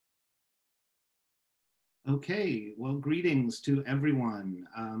Okay, well, greetings to everyone.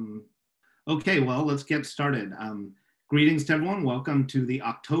 Okay, well, let's get started. Greetings to everyone. Welcome to the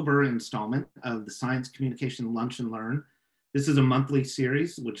October installment of the Science Communication Lunch and Learn. This is a monthly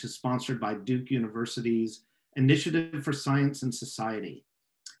series which is sponsored by Duke University's Initiative for Science and Society.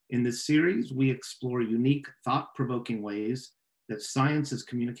 In this series, we explore unique, thought-provoking ways that science is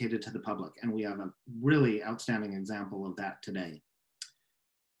communicated to the public, and we have a really outstanding example of that today.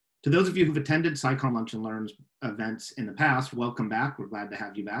 To those of you who've attended SciComm Lunch and Learn events in the past, welcome back. We're glad to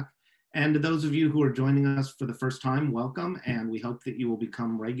have you back. And to those of you who are joining us for the first time, welcome, and we hope that you will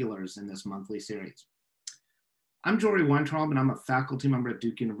become regulars in this monthly series. I'm Jory Weintraub, and I'm a faculty member at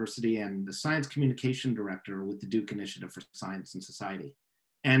Duke University and the Science Communication Director with the Duke Initiative for Science and Society.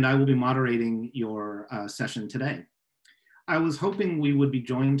 And I will be moderating your session today. I was hoping we would be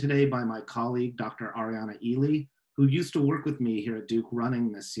joined today by my colleague, Dr. Ariana Ely, who used to work with me here at Duke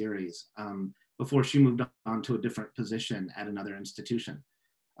running this series before she moved on to a different position at another institution.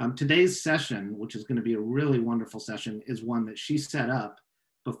 Today's session, which is going to be a really wonderful session, is one that she set up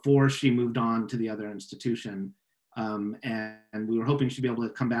before she moved on to the other institution. And we were hoping she'd be able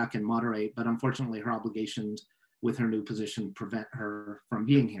to come back and moderate, but unfortunately her obligations with her new position prevent her from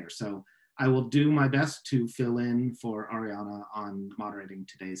being here. So I will do my best to fill in for Ariana on moderating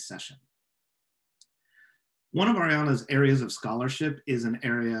today's session. One of Ariana's areas of scholarship is an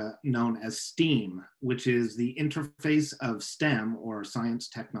area known as STEAM, which is the interface of STEM, or science,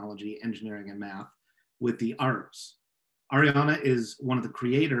 technology, engineering, and math, with the arts. Ariana is one of the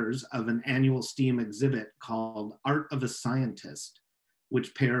creators of an annual STEAM exhibit called Art of a Scientist,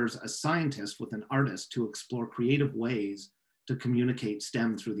 which pairs a scientist with an artist to explore creative ways to communicate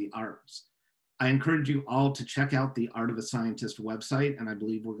STEM through the arts. I encourage you all to check out the Art of a Scientist website, and I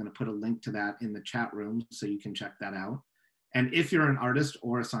believe we're going to put a link to that in the chat room so you can check that out. And if you're an artist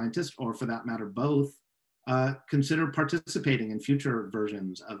or a scientist, or for that matter, both, consider participating in future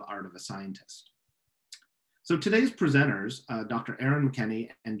versions of Art of a Scientist. So today's presenters, Dr. Erin McKenney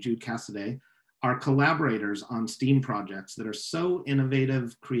and Jude Casseday, are collaborators on STEAM projects that are so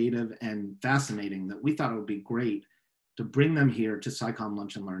innovative, creative, and fascinating that we thought it would be great to bring them here to SciComm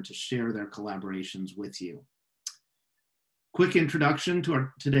Lunch and Learn to share their collaborations with you. Quick introduction to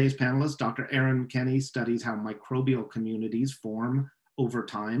today's panelists. Dr. Erin McKenney studies how microbial communities form over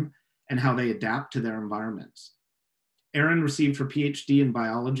time and how they adapt to their environments. Erin received her PhD in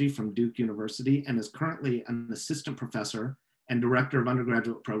biology from Duke University and is currently an assistant professor and director of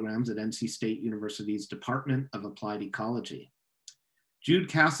undergraduate programs at NC State University's Department of Applied Ecology. Jude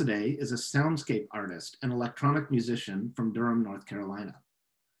Casseday is a soundscape artist and electronic musician from Durham, North Carolina.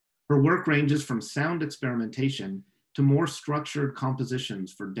 Her work ranges from sound experimentation to more structured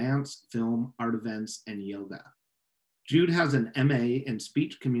compositions for dance, film, art events, and yoga. Jude has an MA in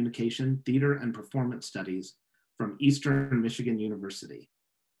speech communication, theater, and performance studies from Eastern Michigan University.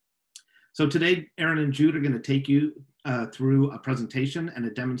 So today, Erin and Jude are going to take you through a presentation and a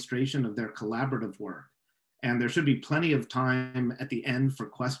demonstration of their collaborative work. And there should be plenty of time at the end for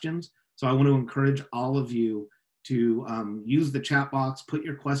questions. So I want to encourage all of you to use the chat box, put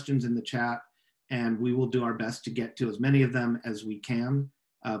your questions in the chat, and we will do our best to get to as many of them as we can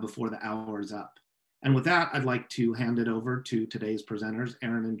before the hour is up. And with that, I'd like to hand it over to today's presenters,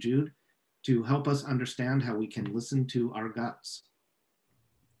 Erin and Jude, to help us understand how we can listen to our guts.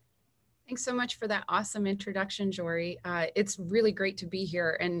 Thanks so much for that awesome introduction, Jory. It's really great to be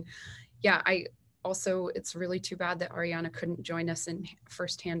here. And yeah, also, it's really too bad that Ariana couldn't join us in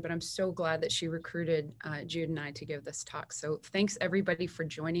firsthand, but I'm so glad that she recruited Jude and I to give this talk. So thanks everybody for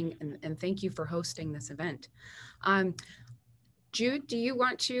joining, and thank you for hosting this event. Jude, do you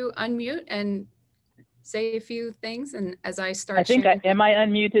want to unmute and say a few things? And as I start am I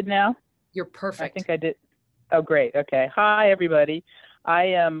unmuted now? You're perfect. I think I did. Oh, great. Okay. Hi, everybody. I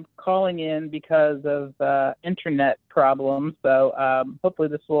am calling in because of internet problems, so hopefully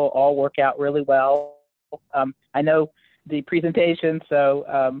this will all work out really well. I know the presentation,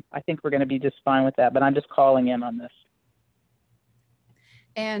 so I think we're going to be just fine with that, but I'm just calling in on this.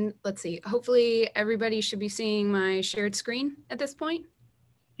 And let's see, hopefully everybody should be seeing my shared screen at this point.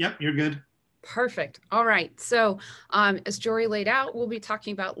 Yep, you're good. Perfect. All right. So as Jory laid out, we'll be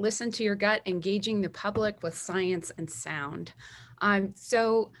talking about listen to your gut, engaging the public with science and sound.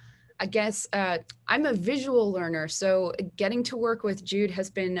 So I guess I'm a visual learner, so getting to work with Jude has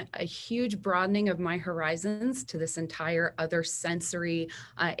been a huge broadening of my horizons to this entire other sensory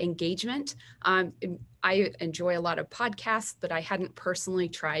engagement. I enjoy a lot of podcasts, but I hadn't personally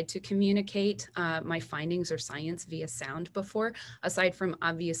tried to communicate my findings or science via sound before, aside from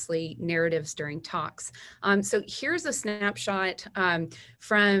obviously narratives during talks. So here's a snapshot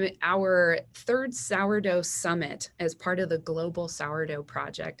from our third sourdough summit as part of the Global Sourdough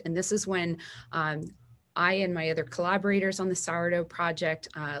Project. And this is when I and my other collaborators on the sourdough project,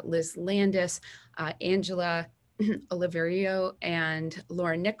 Liz Landis, Angela Oliverio, and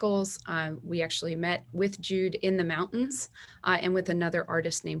Laura Nichols, we actually met with Jude in the mountains and with another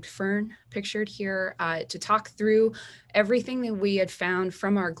artist named Fern, pictured here, to talk through everything that we had found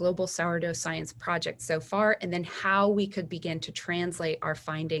from our Global Sourdough Science Project so far, and then how we could begin to translate our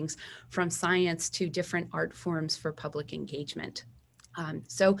findings from science to different art forms for public engagement.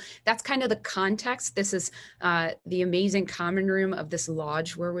 So that's kind of the context. This is the amazing common room of this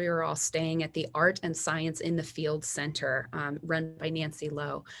lodge where we were all staying at the Art and Science in the Field Center, run by Nancy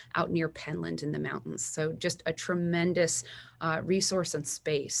Lowe, out near Penland in the mountains. So just a tremendous resource and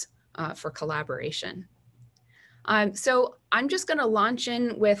space for collaboration. So I'm just going to launch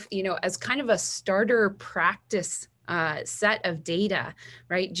in with, as kind of a starter practice set of data,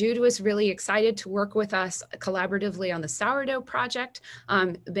 right? Jude was really excited to work with us collaboratively on the sourdough project.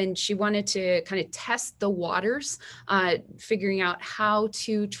 Then she wanted to kind of test the waters, figuring out how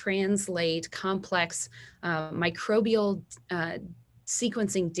to translate complex microbial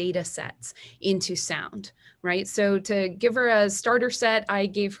sequencing data sets into sound, right? So to give her a starter set, I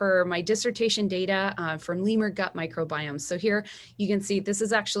gave her my dissertation data from lemur gut microbiome. So here you can see this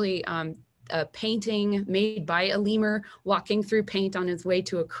is actually a painting made by a lemur walking through paint on his way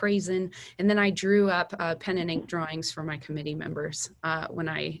to a craisin. And then I drew up pen and ink drawings for my committee members when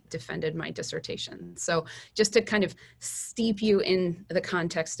I defended my dissertation. So just to kind of steep you in the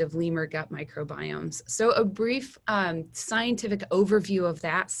context of lemur gut microbiomes. So a brief scientific overview of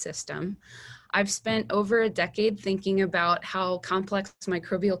that system. I've spent over a decade thinking about how complex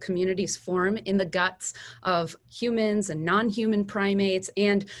microbial communities form in the guts of humans and non-human primates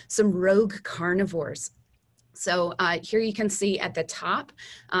and some rogue carnivores. So here you can see at the top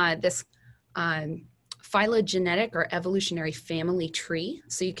this phylogenetic or evolutionary family tree.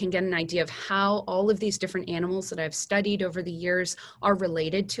 So you can get an idea of how all of these different animals that I've studied over the years are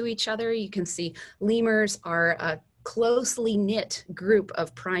related to each other. You can see lemurs are a closely knit group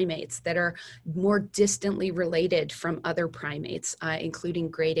of primates that are more distantly related from other primates, including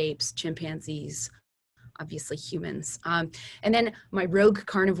great apes, chimpanzees, obviously humans. And then my rogue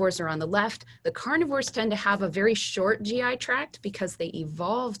carnivores are on the left. The carnivores tend to have a very short GI tract because they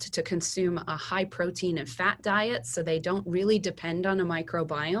evolved to consume a high protein and fat diet, so they don't really depend on a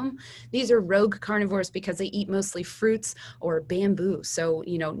microbiome. These are rogue carnivores because they eat mostly fruits or bamboo, so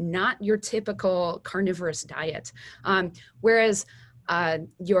not your typical carnivorous diet. Whereas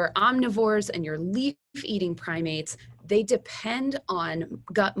your omnivores and your leaf-eating primates, they depend on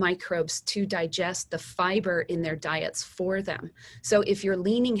gut microbes to digest the fiber in their diets for them. So if you're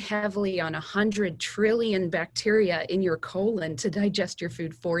leaning heavily on 100 trillion bacteria in your colon to digest your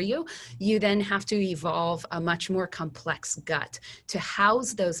food for you, you then have to evolve a much more complex gut to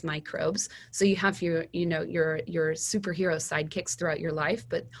house those microbes. So you have your superhero sidekicks throughout your life,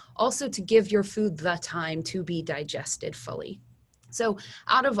 but also to give your food the time to be digested fully. So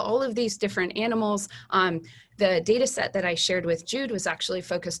out of all of these different animals, the data set that I shared with Jude was actually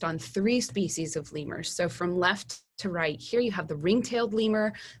focused on 3 species of lemurs. So from left to right, here you have the ring-tailed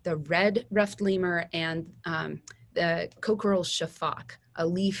lemur, the red-ruffed lemur, and the cockerel shafak, a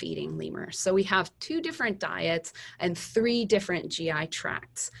leaf-eating lemur. So we have 2 different diets and 3 different GI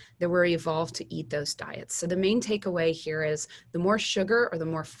tracts that were evolved to eat those diets. So the main takeaway here is the more sugar or the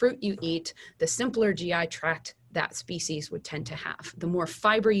more fruit you eat, the simpler GI tract that species would tend to have. The more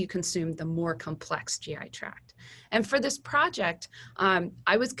fiber you consume, the more complex GI tract. And for this project,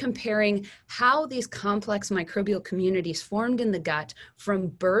 I was comparing how these complex microbial communities formed in the gut from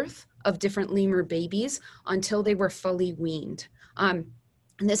birth of different lemur babies until they were fully weaned.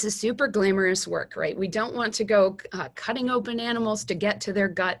 And this is super glamorous work, right? We don't want to go cutting open animals to get to their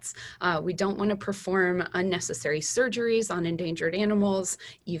guts. We don't want to perform unnecessary surgeries on endangered animals,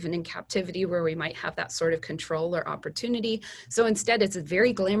 even in captivity where we might have that sort of control or opportunity. So instead, it's a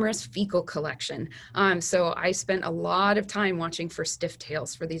very glamorous fecal collection. So I spent a lot of time watching for stiff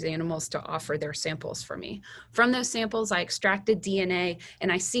tails for these animals to offer their samples for me. From those samples, I extracted DNA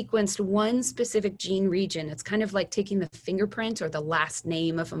and I sequenced one specific gene region. It's kind of like taking the fingerprint or the last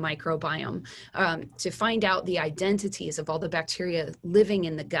name of a microbiome to find out the identities of all the bacteria living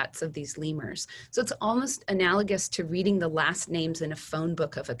in the guts of these lemurs. So it's almost analogous to reading the last names in a phone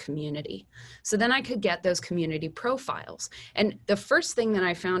book of a community. So then I could get those community profiles. And the first thing that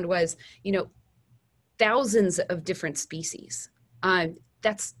I found was, thousands of different species.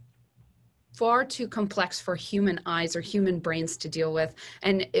 That's far too complex for human eyes or human brains to deal with.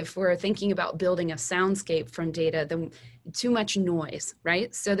 And if we're thinking about building a soundscape from data, then too much noise,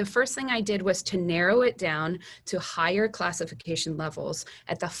 right? So the first thing I did was to narrow it down to higher classification levels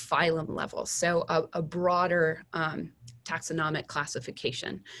at the phylum level. So a broader taxonomic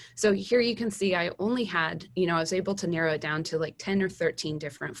classification. So here you can see I only had, I was able to narrow it down to like 10 or 13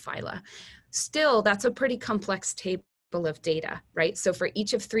 different phyla. Still, that's a pretty complex table of data, right? So for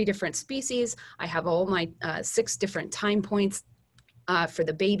each of 3 different species, I have all my 6 different time points for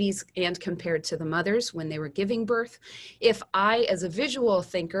the babies and compared to the mothers when they were giving birth. If I, as a visual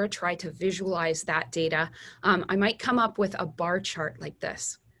thinker, try to visualize that data, I might come up with a bar chart like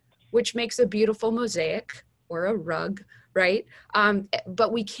this, which makes a beautiful mosaic or a rug, right?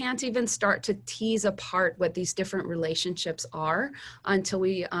 But we can't even start to tease apart what these different relationships are until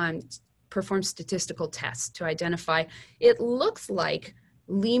we perform statistical tests to identify. It looks like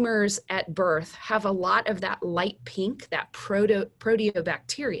lemurs at birth have a lot of that light pink, that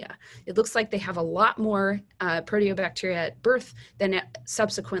proteobacteria. It looks like they have a lot more proteobacteria at birth than at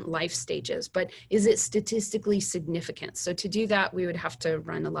subsequent life stages, but is it statistically significant? So to do that, we would have to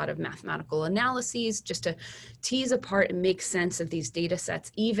run a lot of mathematical analyses just to tease apart and make sense of these data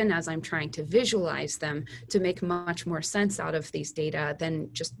sets, even as I'm trying to visualize them to make much more sense out of these data than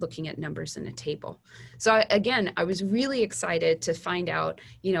just looking at numbers in a table. So again, I was really excited to find out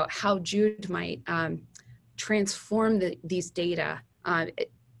how Jude might transform these data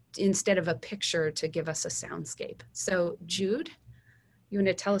instead of a picture to give us a soundscape. So Jude, you want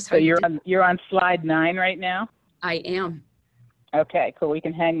to tell us how you're on slide 9 right now? I am. Okay, cool. We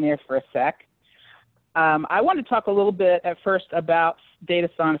can hang there for a sec. I want to talk a little bit at first about data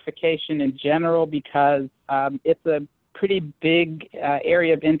sonification in general because it's a pretty big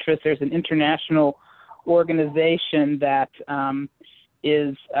area of interest. There's an international organization that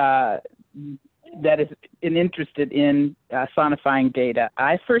is interested in sonifying data.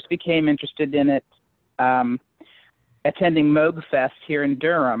 I first became interested in it attending MOGFest here in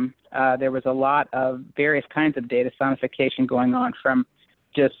Durham. There was a lot of various kinds of data sonification going on, from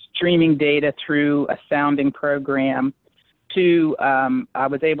just streaming data through a sounding program to I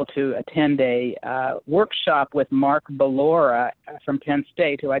was able to attend a workshop with Mark Ballora from Penn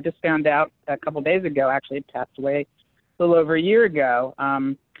State, who I just found out a couple days ago actually had passed away a little over a year ago.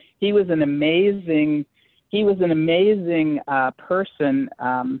 He was an amazing person.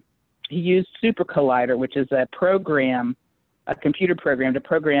 He used Super Collider, which is a computer program to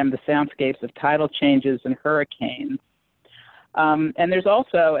program the soundscapes of tidal changes and hurricanes. And there's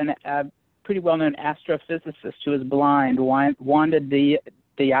also a pretty well-known astrophysicist who is blind, Wanda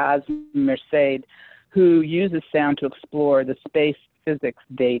Diaz-Merced, who uses sound to explore the space physics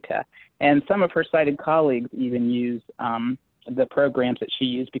data. And some of her sighted colleagues even use the programs that she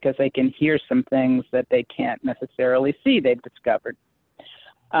used because they can hear some things that they can't necessarily see, they've discovered.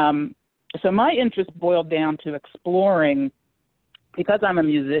 So my interest boiled down to exploring, because I'm a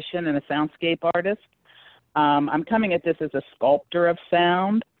musician and a soundscape artist, I'm coming at this as a sculptor of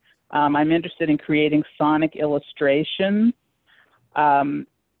sound. I'm interested in creating sonic illustrations.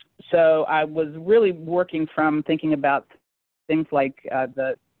 So I was really working from thinking about things like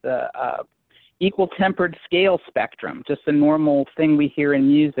the equal tempered scale spectrum, just a normal thing we hear in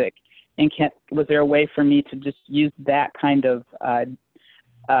music. And was there a way for me to just use that kind of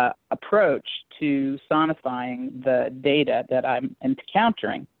approach to sonifying the data that I'm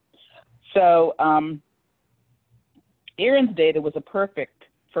encountering? So Erin's data was a perfect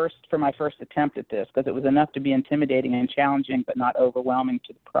for my first attempt at this, because it was enough to be intimidating and challenging, but not overwhelming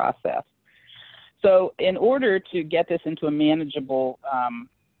to the process. So in order to get this into a manageable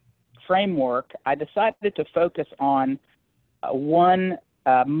framework, I decided to focus on one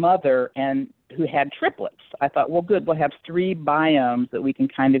mother who had triplets. I thought, well, good, we'll have 3 biomes that we can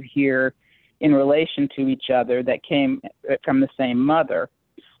kind of hear in relation to each other that came from the same mother.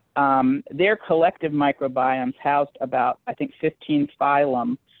 Their collective microbiomes housed about, I think, 15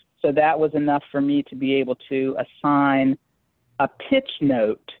 phylum. So that was enough for me to be able to assign a pitch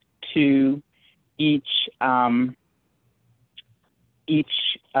note to each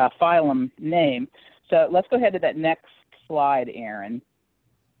phylum name. So let's go ahead to that next slide, Erin.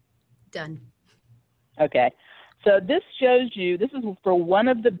 Done. Okay. So this shows you, this is for one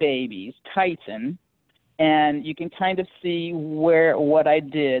of the babies, Titan. And you can kind of see what I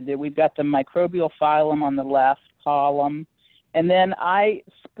did. We've got the microbial phylum on the left column. And then I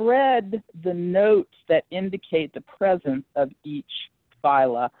spread the notes that indicate the presence of each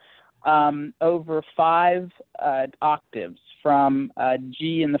phyla over 5 octaves, from a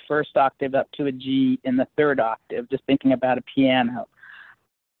G in the first octave up to a G in the third octave, just thinking about a piano.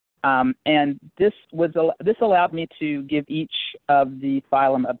 And this allowed me to give each of the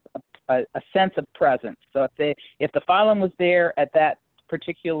phylum a sense of presence. So if the phylum was there at that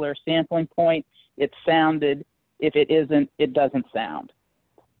particular sampling point, it sounded. If it isn't, it doesn't sound.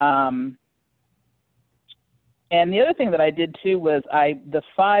 And the other thing that I did too was the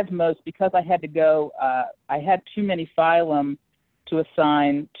five most, because I had to go, I had too many phylum to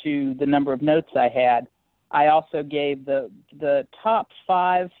assign to the number of notes I had. I also gave the top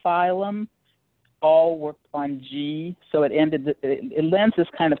five phylum all worked on G, so it lends this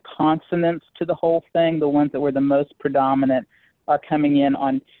kind of consonance to the whole thing. The ones that were the most predominant are coming in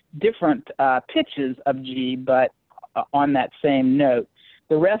on different pitches of G, but on that same note.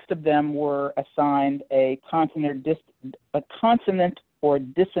 The rest of them were assigned a consonant or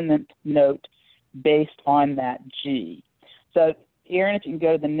dissonant note based on that G. So, Erin, if you can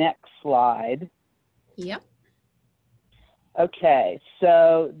go to the next slide. Yep. Okay,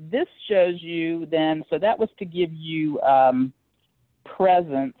 so this shows you then, so that was to give you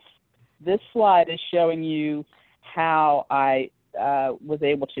presence. This slide is showing you how I was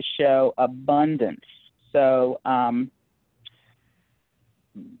able to show abundance. So,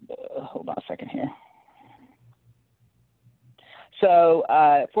 hold on a second here. So,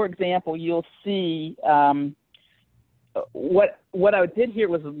 for example, you'll see what I did here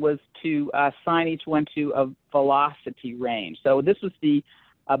was to assign each one to a velocity range. So this was the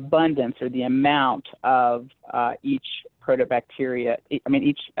abundance or the amount of each protobacteria. I mean,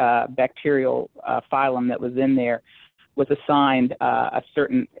 each bacterial phylum that was in there was assigned a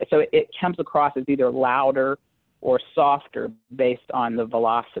certain. So it comes across as either louder or softer based on the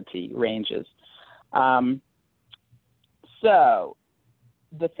velocity ranges. So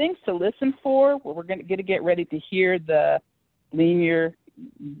the things to listen for, we're going to get ready to hear the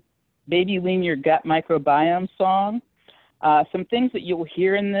baby linear gut microbiome song. Some things that you'll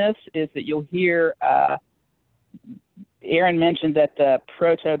hear in this is that you'll hear, Erin mentioned that the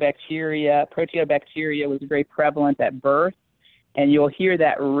proteobacteria was very prevalent at birth, and you'll hear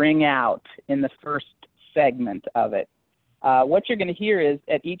that ring out in the first segment of it. What you're going to hear is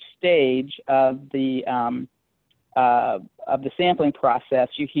at each stage of the sampling process,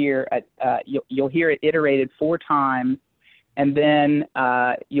 you'll hear it iterated 4 times, and then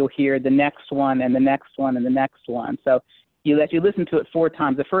you'll hear the next one and the next one and the next one. So you listen to it 4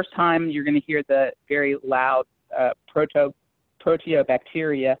 times. The first time you're going to hear the very loud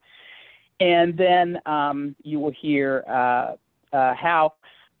proteobacteria, and then you will hear how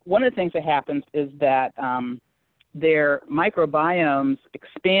one of the things that happens is that their microbiomes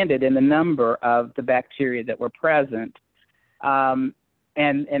expanded in the number of the bacteria that were present, and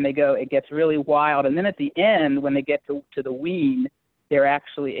it gets really wild. And then at the end, when they get to the wean, they're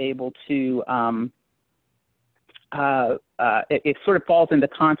actually able to, it sort of falls into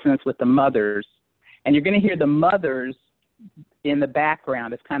consonance with the mothers. And you're going to hear the mothers in the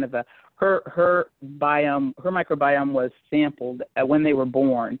background. It's kind of her microbiome was sampled when they were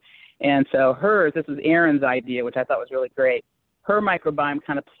born. And so this was Erin's idea, which I thought was really great. Her microbiome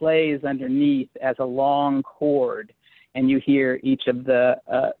kind of plays underneath as a long cord, and you hear each of the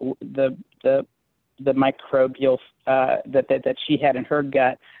microbials that she had in her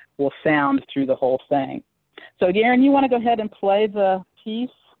gut will sound through the whole thing. So, Erin, you want to go ahead and play the piece?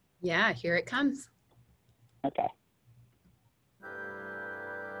 Yeah, here it comes. Okay.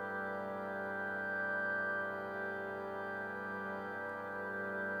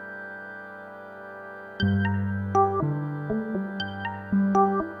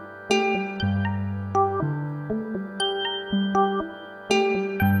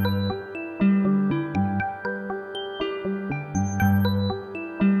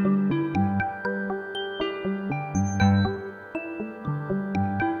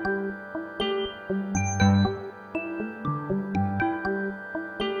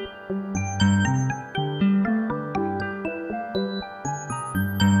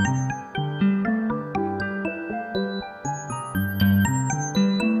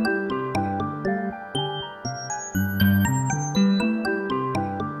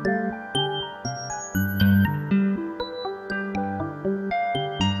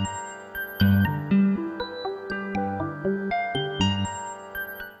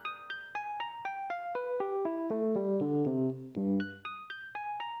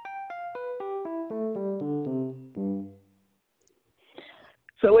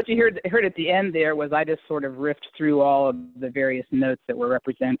 So what you heard at the end there was I just sort of riffed through all of the various notes that were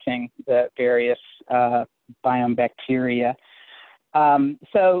representing the various biome bacteria.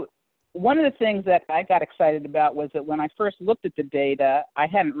 So one of the things that I got excited about was that when I first looked at the data, I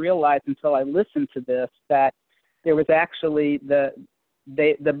hadn't realized until I listened to this that there was actually a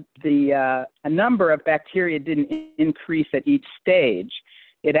number of bacteria didn't increase at each stage.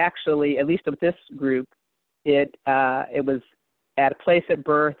 It actually, at least with this group, it was at a place at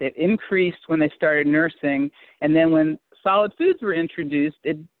birth. It increased when they started nursing, and then when solid foods were introduced,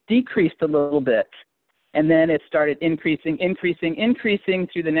 it decreased a little bit. And then it started increasing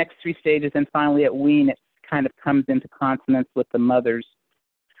through the next 3 stages, and finally at wean, it kind of comes into consonance with the mother's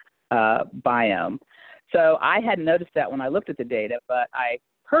biome. So I hadn't noticed that when I looked at the data, but I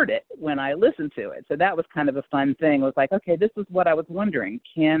heard it when I listened to it. So that was kind of a fun thing. It was like, okay, this is what I was wondering.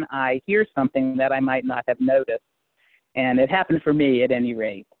 Can I hear something that I might not have noticed? And it happened for me at any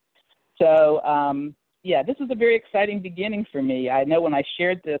rate. So, yeah, this was a very exciting beginning for me. I know when I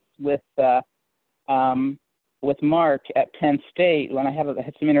shared this with Mark at Penn State, when I had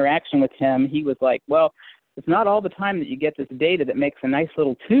some interaction with him, he was like, well, it's not all the time that you get this data that makes a nice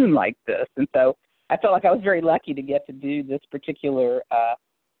little tune like this. And so I felt like I was very lucky to get to do this particular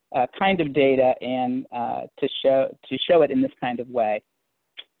kind of data and to show it in this kind of way.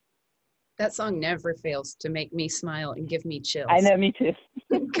 That song never fails to make me smile and give me chills. I know, me too.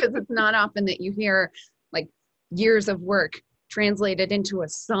 Because it's not often that you hear like years of work translated into a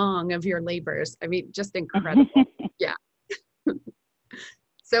song of your labors. I mean, just incredible. Yeah.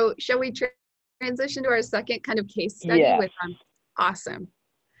 So shall we transition to our second kind of case study with awesome.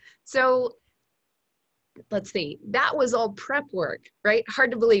 So let's see, that was all prep work, right?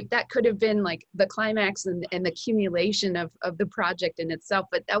 Hard to believe that could have been like the climax and the accumulation of the project in itself,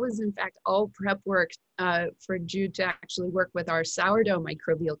 but that was in fact all prep work for Jude to actually work with our sourdough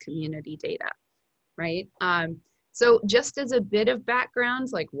microbial community data, right? So just as a bit of background,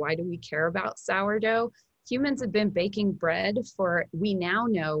 like why do we care about sourdough? Humans have been baking bread for, we now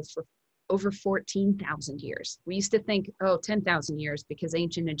know, for over 14,000 years. We used to think, oh, 10,000 years because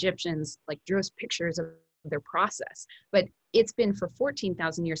ancient Egyptians like drew us pictures of their process. But it's been for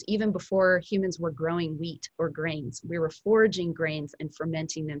 14,000 years, even before humans were growing wheat or grains. We were foraging grains and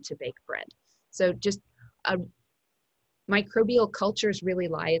fermenting them to bake bread. So just microbial cultures really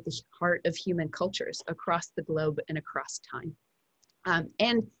lie at the heart of human cultures across the globe and across time.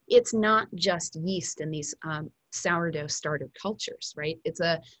 And it's not just yeast in these sourdough starter cultures, right? It's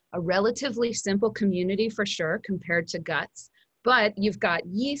a relatively simple community for sure compared to guts, but you've got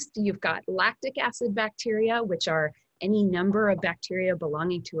yeast, you've got lactic acid bacteria, which are any number of bacteria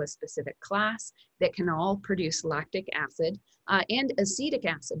belonging to a specific class that can all produce lactic acid, and acetic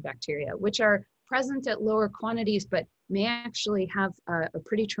acid bacteria, which are present at lower quantities, but may actually have a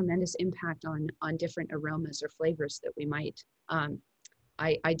pretty tremendous impact on different aromas or flavors that we might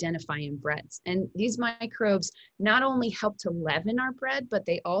identify in breads. And these microbes not only help to leaven our bread, but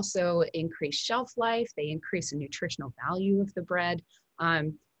they also increase shelf life, they increase the nutritional value of the bread.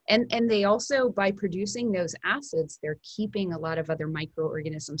 And they also, by producing those acids, they're keeping a lot of other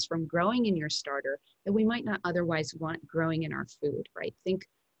microorganisms from growing in your starter that we might not otherwise want growing in our food, right? Think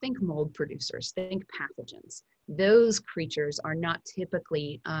mold producers, think pathogens. Those creatures are not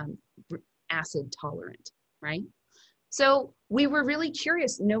typically acid tolerant, right? So we were really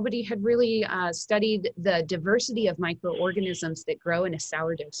curious. Nobody had really studied the diversity of microorganisms that grow in a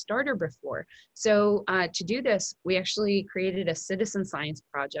sourdough starter before. So to do this, we actually created a citizen science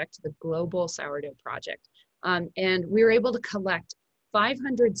project, the Global Sourdough Project. And we were able to collect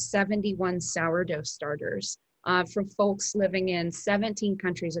 571 sourdough starters from folks living in 17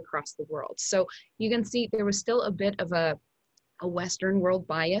 countries across the world. So you can see there was still a bit of a Western world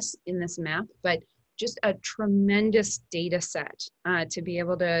bias in this map, but just a tremendous data set to be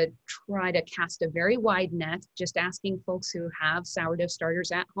able to try to cast a very wide net, just asking folks who have sourdough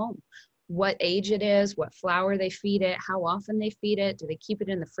starters at home what age it is, what flour they feed it, how often they feed it, do they keep it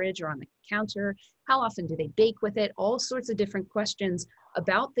in the fridge or on the counter, how often do they bake with it, all sorts of different questions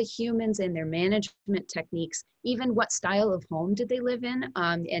about the humans and their management techniques, even what style of home did they live in,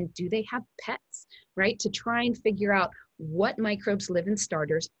 and do they have pets, right? To try and figure out what microbes live in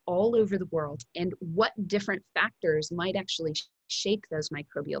starters all over the world and what different factors might actually shape those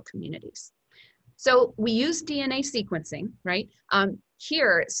microbial communities. So we use DNA sequencing, right?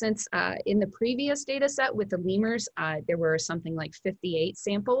 Here, since in the previous data set with the lemurs, there were something like 58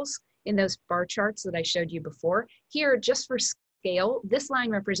 samples in those bar charts that I showed you before. Here, just for scale, this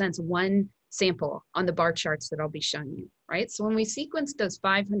line represents one sample on the bar charts that I'll be showing you, right? So when we sequenced those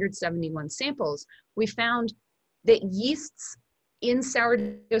 571 samples, we found that yeasts in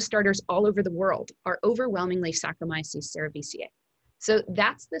sourdough starters all over the world are overwhelmingly Saccharomyces cerevisiae. So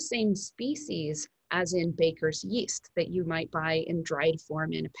that's the same species as in baker's yeast that you might buy in dried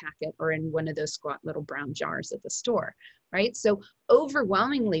form in a packet or in one of those squat little brown jars at the store, right? So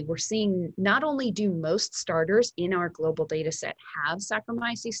overwhelmingly, we're seeing not only do most starters in our global data set have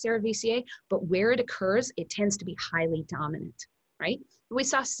Saccharomyces cerevisiae, but where it occurs, it tends to be highly dominant, right? We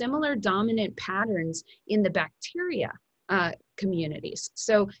saw similar dominant patterns in the bacteria communities.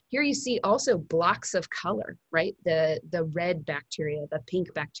 So here you see also blocks of color, right? The red bacteria, the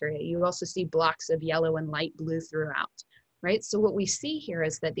pink bacteria. You also see blocks of yellow and light blue throughout, right? So what we see here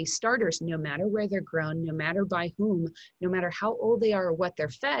is that these starters, no matter where they're grown, no matter by whom, no matter how old they are or what they're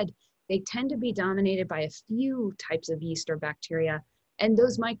fed, they tend to be dominated by a few types of yeast or bacteria, and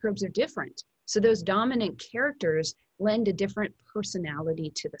those microbes are different. So those dominant characters lend a different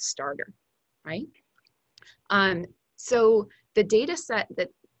personality to the starter, right? So the data set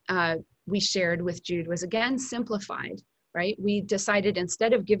that we shared with Jude was again simplified, right? We decided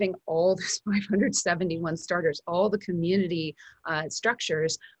instead of giving all this 571 starters, all the community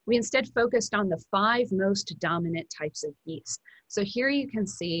structures, we instead focused on the 5 most dominant types of yeast. So here you can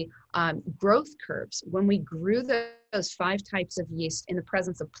see growth curves. When we grew those 5 types of yeast in the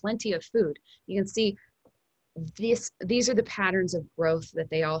presence of plenty of food, you can see these are the patterns of growth that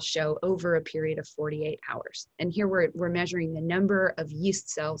they all show over a period of 48 hours. And here we're measuring the number of yeast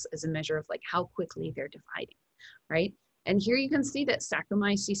cells as a measure of like how quickly they're dividing, right? And here you can see that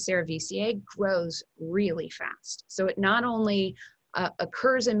Saccharomyces cerevisiae grows really fast. So it not only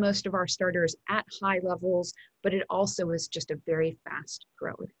occurs in most of our starters at high levels, but it also is just a very fast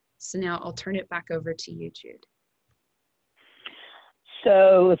grower. So now I'll turn it back over to you, Jude.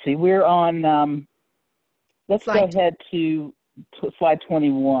 So let's see, we're on, let's go ahead to slide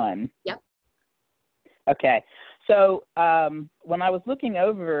 21. Yep. Okay. So when I was looking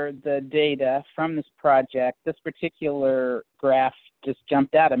over the data from this project, this particular graph just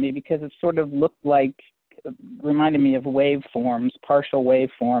jumped out at me because it sort of looked like, reminded me of waveforms, partial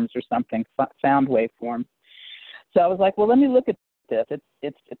waveforms or something, sound waveforms. So I was like, well, let me look at this.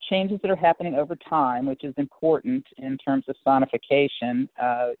 It's changes that are happening over time, which is important in terms of sonification.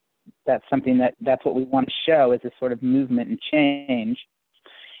 That's something that's what we want to show, is this sort of movement and change.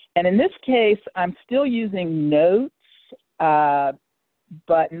 And in this case, I'm still using notes,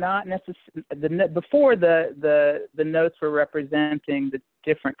 but not necessarily. Before the notes were representing the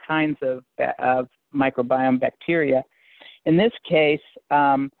different kinds of microbiome bacteria. In this case,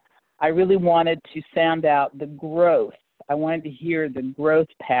 I really wanted to sound out the growth. I wanted to hear the growth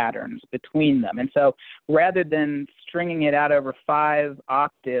patterns between them. And so rather than stringing it out over 5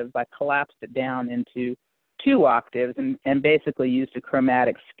 octaves, I collapsed it down into 2 octaves and basically used a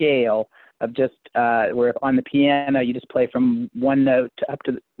chromatic scale of just where on the piano you just play from one note up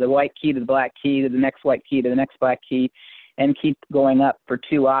to the white key to the black key to the next white key to the next black key and keep going up for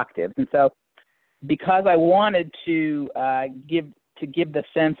 2 octaves. And so because I wanted to give the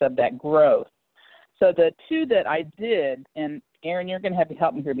sense of that growth. So the 2 that I did, and Erin, you're going to have to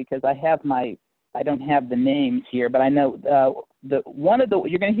help me here because I don't have the names here, but I know you're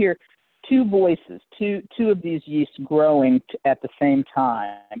going to hear 2 voices, two of these yeasts growing at the same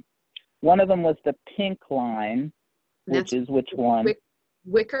time. One of them was the pink line, which is which one?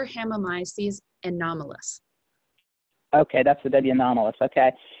 Wickerhamomyces anomalus. Okay, that's the W anomalus.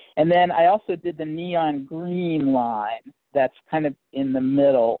 Okay. And then I also did the neon green line that's kind of in the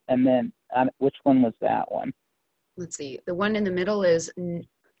middle. And then which one was that one? Let's see. The one in the middle is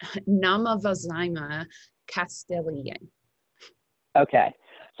Namavazyma castellii. Okay.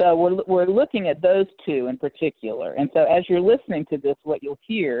 So we're looking at those 2 in particular. And so as you're listening to this, what you'll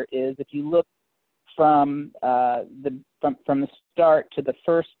hear is if you look from the start to the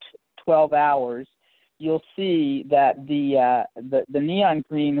first 12 hours, you'll see that the neon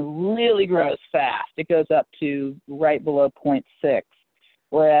green really grows fast. It goes up to right below 0.6,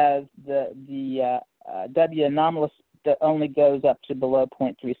 whereas the W anomalus only goes up to below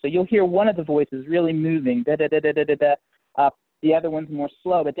 0.3. So you'll hear one of the voices really moving, up. The other one's more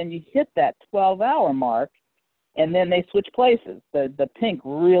slow. But then you hit that 12-hour mark, and then they switch places. The pink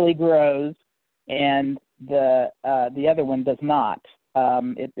really grows, and the other one does not.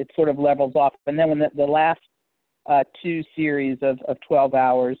 It sort of levels off. And then when the last 2 series of 12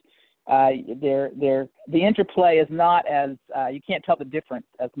 hours, the interplay is not as, you can't tell the difference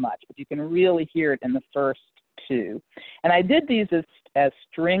as much, but you can really hear it in the first 2. And I did these as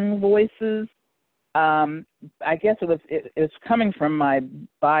string voices. I guess it was coming from my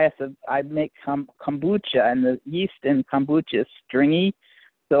bias of I make kombucha, and the yeast in kombucha is stringy.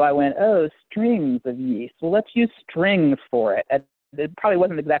 So I went, oh, strings of yeast. Well, let's use strings for it. It probably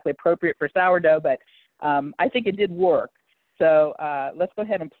wasn't exactly appropriate for sourdough, but I think it did work. So let's go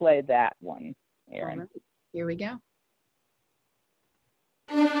ahead and play that one. Erin. All right, here we go.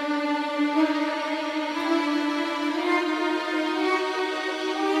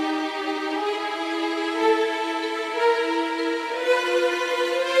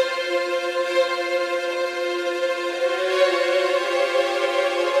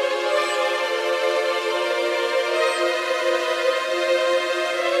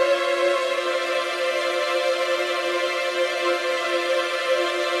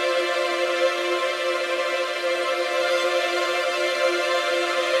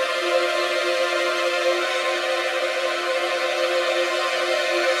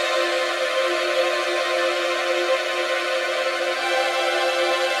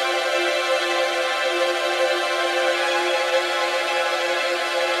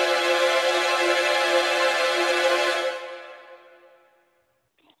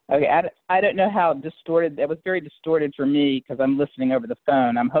 Okay, I don't know how distorted, it was very distorted for me because I'm listening over the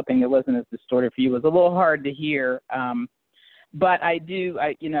phone. I'm hoping it wasn't as distorted for you. It was a little hard to hear, but I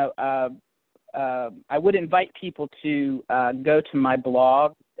would invite people to go to my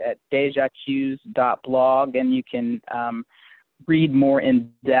blog at dejaqs.blog, and you can read more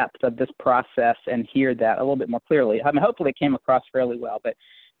in depth of this process and hear that a little bit more clearly. I mean, hopefully it came across fairly well, but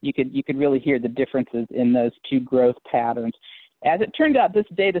you could really hear the differences in those two growth patterns. As it turned out, this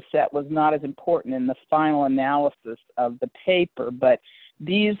data set was not as important in the final analysis of the paper, but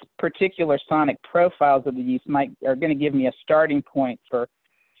these particular sonic profiles of the yeast are going to give me a starting point for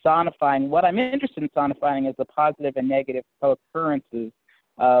sonifying. What I'm interested in sonifying is the positive and negative co-occurrences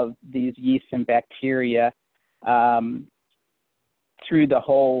of these yeasts and bacteria through the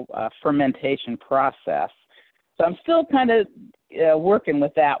whole fermentation process. So I'm still kind of working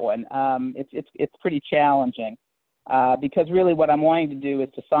with that one. It's pretty challenging. Because really what I'm wanting to do is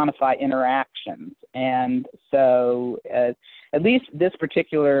to sonify interactions. And so at least this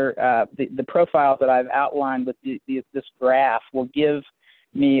particular, the profiles that I've outlined with this graph will give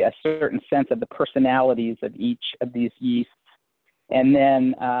me a certain sense of the personalities of each of these yeasts. And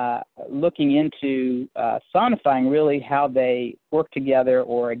then looking into sonifying really how they work together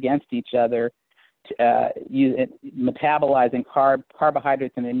or against each other, metabolizing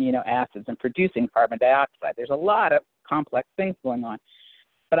carbohydrates and amino acids and producing carbon dioxide. There's a lot of complex things going on.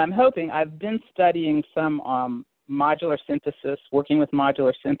 But I'm hoping, I've been studying some modular synthesis, working with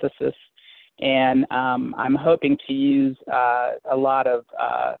modular synthesis, and I'm hoping to use a lot of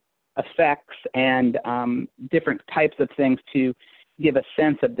effects and different types of things to give a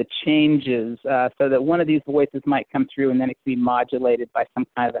sense of the changes so that one of these voices might come through and then it can be modulated by some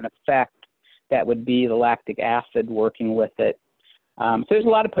kind of an effect that would be the lactic acid working with it. So there's a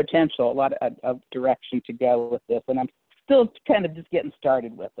lot of potential, a lot of direction to go with this, and I'm still kind of just getting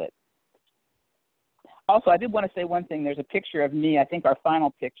started with it. Also, I did want to say one thing. There's a picture of me. I think our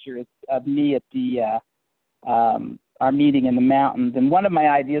final picture is of me at the our meeting in the mountains. And one of my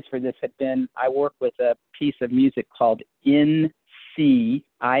ideas for this had been I work with a piece of music called In C,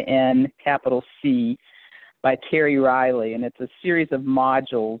 I-N capital C, by Terry Riley, and it's a series of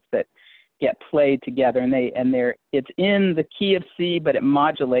modules that get played together, and it's in the key of C, but it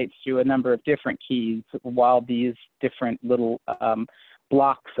modulates through a number of different keys while these different little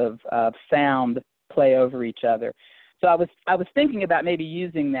blocks of sound play over each other. So I was thinking about maybe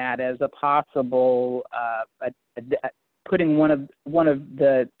using that as a possible putting one of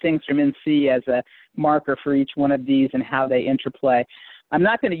the things from NC as a marker for each one of these and how they interplay. I'm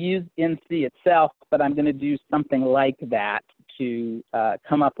not going to use NC itself, but I'm going to do something like that to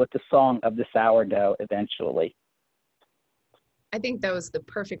come up with the song of the sourdough eventually. I think that was the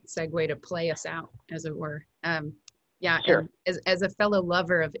perfect segue to play us out, as it were. Yeah, sure. And as a fellow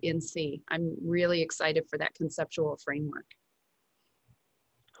lover of NC, I'm really excited for that conceptual framework.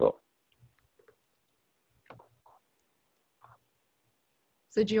 Cool.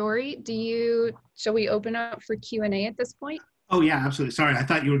 So Jory, shall we open up for Q&A at this point? Oh yeah, absolutely. Sorry, I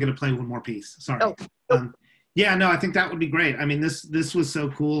thought you were going to play one more piece. Sorry. Oh. Yeah, no, I think that would be great. I mean, this was so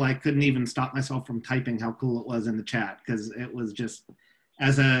cool. I couldn't even stop myself from typing how cool it was in the chat, because it was just,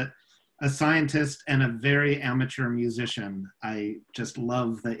 as a scientist and a very amateur musician, I just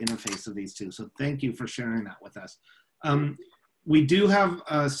love the interface of these two. So thank you for sharing that with us. We do have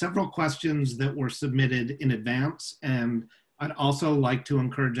several questions that were submitted in advance, and I'd also like to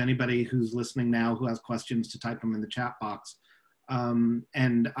encourage anybody who's listening now who has questions to type them in the chat box.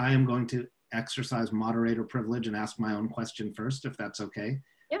 And I am going to exercise moderator privilege and ask my own question first, if that's okay.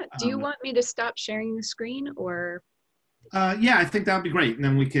 Yeah, do you want me to stop sharing the screen, or? Yeah, I think that would be great. And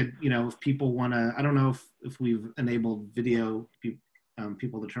then we could, if people want to, I don't know if we've enabled video,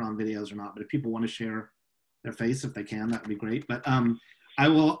 people to turn on videos or not, but if people want to share their face, if they can, that would be great. But I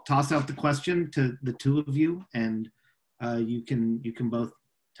will toss out the question to the two of you, and you can both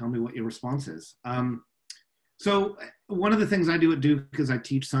tell me what your response is. So one of the things I do at Duke is I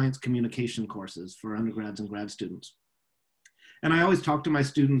teach science communication courses for undergrads and grad students. And I always talk to my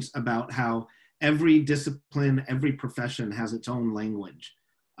students about how every discipline, every profession has its own language.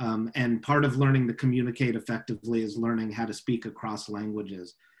 And part of learning to communicate effectively is learning how to speak across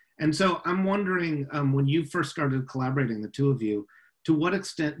languages. And so I'm wondering, when you first started collaborating, the two of you, to what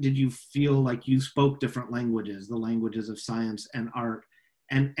extent did you feel like you spoke different languages, the languages of science and art?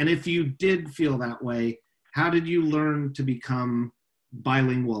 And if you did feel that way, how did you learn to become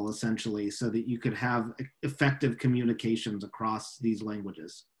bilingual, essentially, so that you could have effective communications across these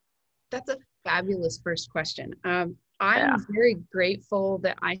languages? That's a fabulous first question. I'm very grateful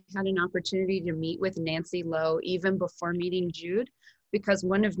that I had an opportunity to meet with Nancy Lowe even before meeting Jude, because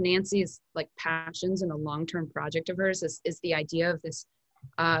one of Nancy's like passions and a long-term project of hers is the idea of this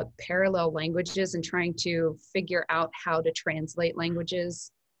parallel languages and trying to figure out how to translate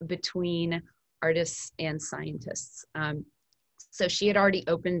languages between artists and scientists. So she had already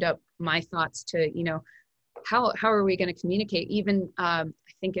opened up my thoughts to, you know, how are we going to communicate? Even I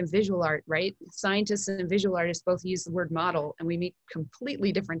think in visual art, right? Scientists and visual artists both use the word model, and we mean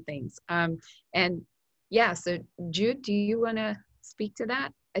completely different things. And yeah, so Jude, do you want to speak to that?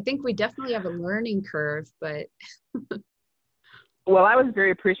 I think we definitely have a learning curve, but. Well, I was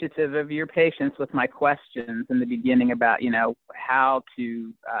very appreciative of your patience with my questions in the beginning about, you know, how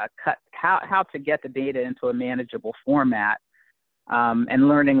to how to get the data into a manageable format, and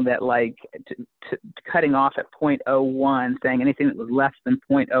learning that, like, cutting off at 0.01, saying anything that was less than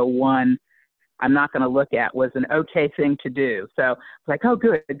 0.01, I'm not going to look at, was an okay thing to do. So it's like, oh,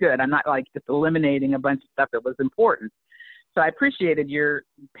 good. I'm not like just eliminating a bunch of stuff that was important. So I appreciated your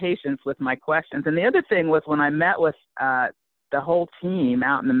patience with my questions. And the other thing was, when I met with the whole team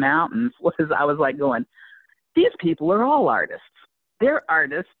out in the mountains, I was like going, these people are all artists. They're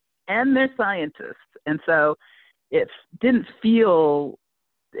artists and they're scientists. And so it really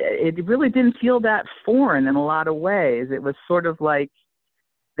didn't feel that foreign in a lot of ways. It was sort of like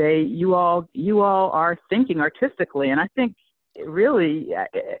you all are thinking artistically. And I think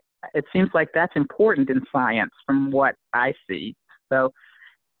it seems like that's important in science from what I see. So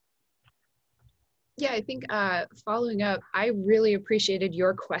yeah, I think following up, I really appreciated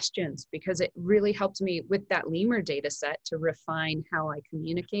your questions, because it really helped me with that lemur data set to refine how I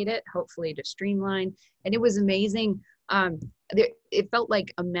communicate it, hopefully to streamline. And it was amazing. It felt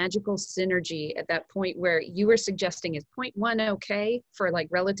like a magical synergy at that point where you were suggesting, is 0.1 okay for like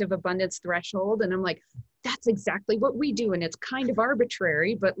relative abundance threshold? And I'm like, that's exactly what we do. And it's kind of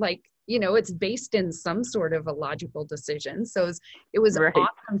arbitrary, but like, you know, it's based in some sort of a logical decision. So it was right.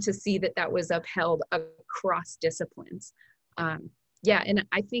 awesome to see that was upheld across disciplines. Yeah, and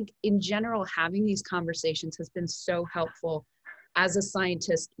I think in general, having these conversations has been so helpful as a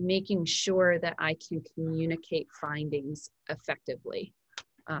scientist, making sure that I can communicate findings effectively.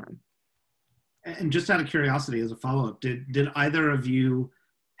 And just out of curiosity, as a follow-up, did either of you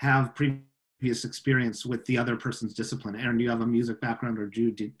have previous experience with the other person's discipline? Erin, do you have a music background, or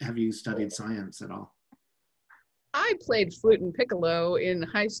Jude, have you studied science at all? I played flute and piccolo in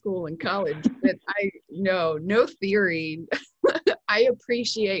high school and college, but no theory. I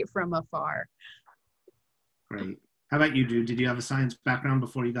appreciate from afar. Great. How about you, Jude? Did you have a science background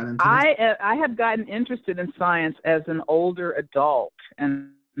before you got into this? I have gotten interested in science as an older adult, and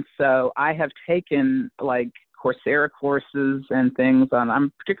so I have taken like Coursera courses and things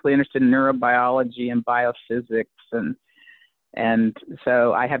I'm particularly interested in neurobiology and biophysics, and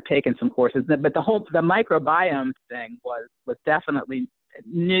so I have taken some courses. But the microbiome thing was definitely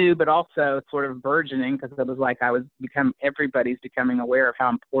new, but also sort of burgeoning, because it was like everybody's becoming aware of how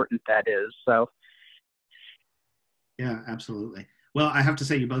important that is. So. Yeah, absolutely. Well, I have to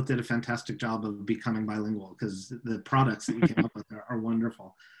say, you both did a fantastic job of becoming bilingual, because the products that you came up with are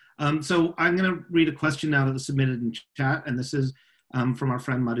wonderful. So I'm going to read a question now that was submitted in chat, and this is from our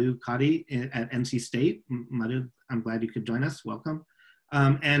friend Madhu Kadi at NC State. Madhu, I'm glad you could join us. Welcome.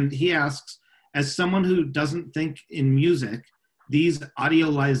 And he asks, as someone who doesn't think in music, these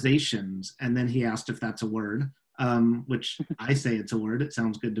audiolizations, and then he asked if that's a word, which I say it's a word. It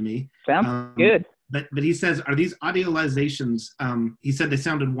sounds good to me. Sounds good. But he says, are these audiolizations, he said they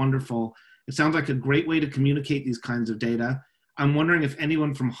sounded wonderful. It sounds like a great way to communicate these kinds of data. I'm wondering if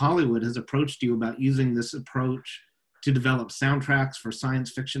anyone from Hollywood has approached you about using this approach to develop soundtracks for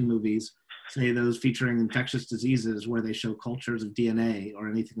science fiction movies, say those featuring infectious diseases where they show cultures of DNA or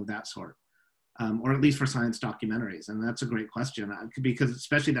anything of that sort, or at least for science documentaries. And that's a great question, because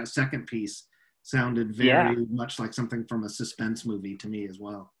especially that second piece sounded very much like something from a suspense movie to me as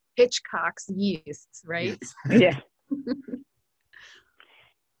well. Hitchcock's yeasts, right? Yes. Yeah.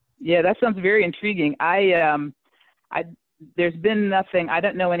 Yeah, that sounds very intriguing. There's been nothing, I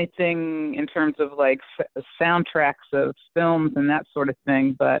don't know anything in terms of like soundtracks of films and that sort of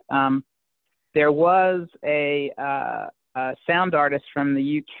thing, but there was a sound artist from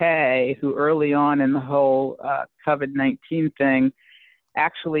the UK who early on in the whole COVID-19 thing,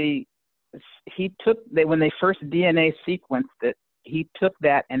 actually, when they first DNA sequenced it, he took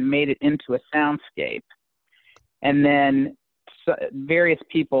that and made it into a soundscape. And then various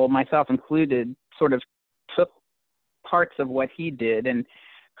people, myself included, sort of took parts of what he did and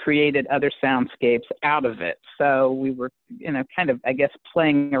created other soundscapes out of it. So we were, kind of, I guess,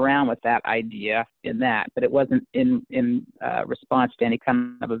 playing around with that idea in that, but it wasn't in response to any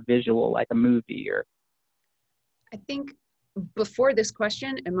kind of a visual, like a movie or. I think before this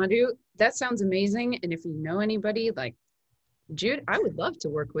question, and Madhu, that sounds amazing. And if you know anybody like Jude, I would love to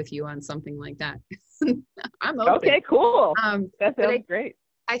work with you on something like that. I'm open. Okay, cool. That sounds great.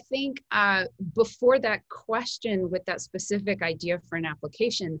 I think before that question with that specific idea for an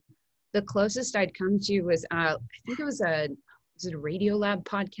application, the closest I'd come to was, I think it was a Radiolab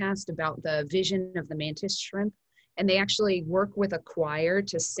podcast about the vision of the mantis shrimp. And they actually work with a choir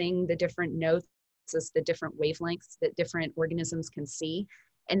to sing the different notes as the different wavelengths that different organisms can see.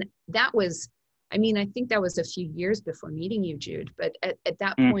 And that was, I think that was a few years before meeting you, Jude. But at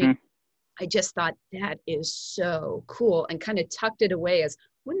that point, I just thought that is so cool and kind of tucked it away as,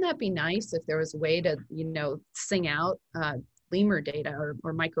 wouldn't that be nice if there was a way to, sing out lemur data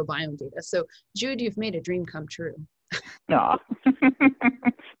or microbiome data? So Jude, you've made a dream come true. Aw.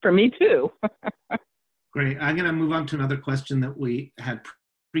 For me too. Great. I'm going to move on to another question that we had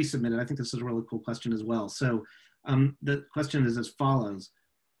pre-submitted. I think this is a really cool question as well. So the question is as follows.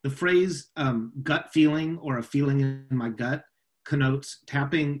 The phrase gut feeling or a feeling in my gut connotes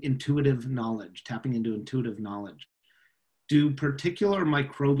tapping into intuitive knowledge. Do particular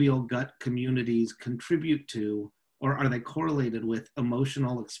microbial gut communities contribute to, or are they correlated with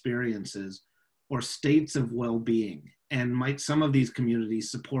emotional experiences or states of well-being? And might some of these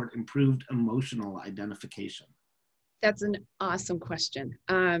communities support improved emotional identification? That's an awesome question.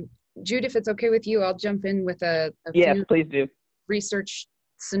 Jude, if it's okay with you, I'll jump in with a yes, few please do. research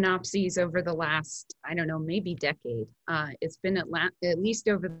synopses over the last, I don't know, maybe decade. It's been at least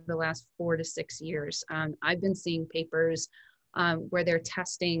over the last 4 to 6 years. I've been seeing papers where they're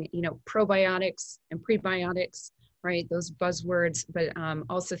testing, probiotics and prebiotics, right? Those buzzwords, but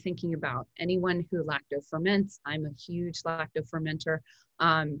also thinking about anyone who lacto-ferments. I'm a huge lacto-fermenter.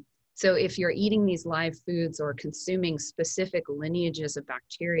 So if you're eating these live foods or consuming specific lineages of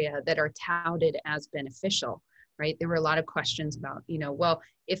bacteria that are touted as beneficial, right? There were a lot of questions about, well,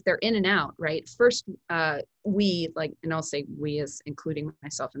 if they're in and out, right? First, we, like, and I'll say we as including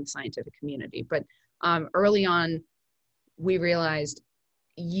myself in the scientific community, but early on, we realized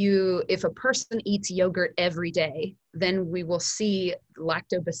if a person eats yogurt every day, then we will see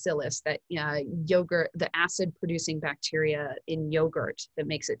lactobacillus, that yogurt, the acid producing bacteria in yogurt that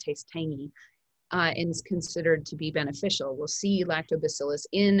makes it taste tangy, and is considered to be beneficial. We'll see lactobacillus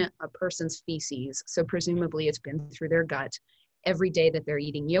in a person's feces. So presumably it's been through their gut every day that they're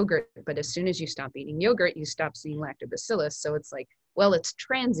eating yogurt. But as soon as you stop eating yogurt, you stop seeing lactobacillus. So it's like, well, it's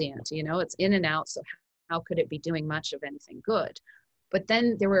transient, it's in and out. So how could it be doing much of anything good? But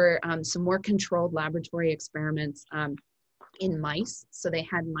then there were some more controlled laboratory experiments in mice. So they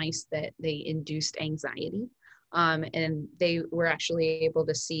had mice that they induced anxiety. And they were actually able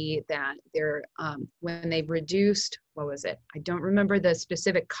to see that when they reduced, what was it? I don't remember the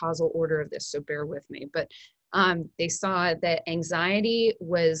specific causal order of this, so bear with me. But they saw that anxiety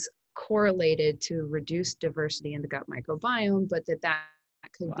was correlated to reduced diversity in the gut microbiome, but that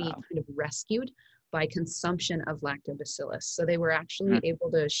could be kind of rescued by consumption of lactobacillus. So they were actually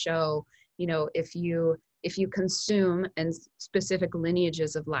able to show, if you consume and specific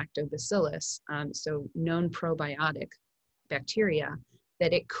lineages of lactobacillus, so known probiotic bacteria,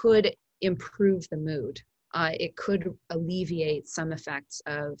 that it could improve the mood. It could alleviate some effects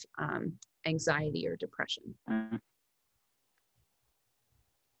of anxiety or depression.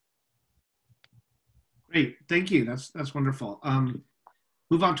 Great, thank you. That's wonderful.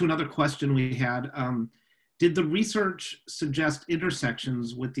 Move on to another question we had. Did the research suggest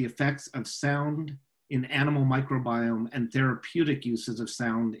intersections with the effects of sound in animal microbiome and therapeutic uses of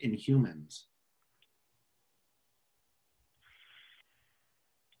sound in humans?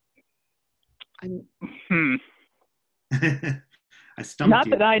 I stumped Not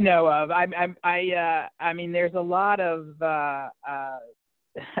you. that I know of. I mean, there's a lot of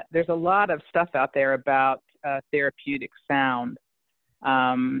there's a lot of stuff out there about therapeutic sound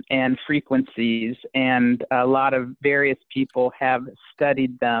and frequencies, and a lot of various people have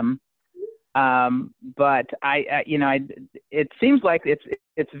studied them. But it seems like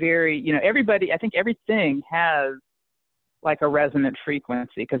it's very, everybody, I think everything has like a resonant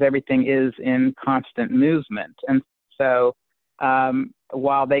frequency because everything is in constant movement. And so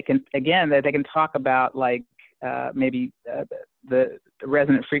while they can talk about like maybe the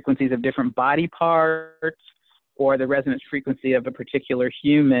resonant frequencies of different body parts or the resonance frequency of a particular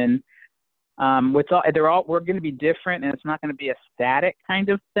human, we're going to be different, and it's not going to be a static kind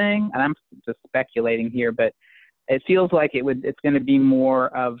of thing. And I'm just speculating here, but it feels like it's going to be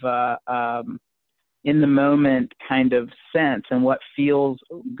more of a in the moment kind of sense, and what feels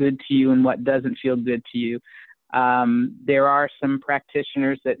good to you and what doesn't feel good to you. There are some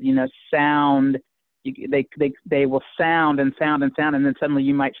practitioners that sound. They will sound and sound and sound, and then suddenly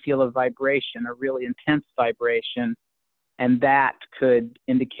you might feel a vibration, a really intense vibration. And that could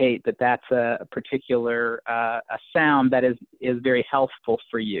indicate that that's a particular a sound that is very healthful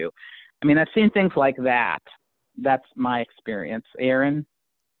for you. I mean, I've seen things like that. That's my experience. Erin?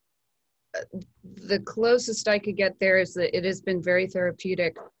 The closest I could get there is that it has been very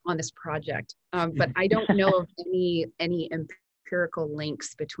therapeutic on this project, but I don't know of any empirical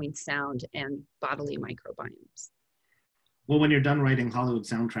links between sound and bodily microbiomes. Well, when you're done writing Hollywood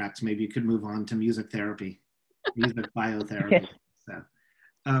soundtracks, maybe you could move on to music therapy. Music biotherapy.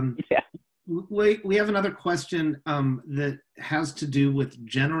 Yeah. We have another question that has to do with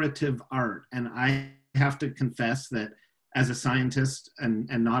generative art. And I have to confess that as a scientist and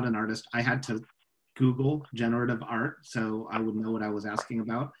not an artist, I had to Google generative art so I would know what I was asking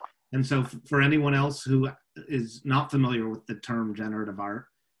about. And so for anyone else who is not familiar with the term generative art,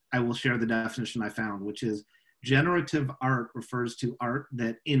 I will share the definition I found, which is generative art refers to art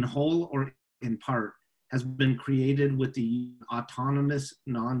that in whole or in part has been created with the autonomous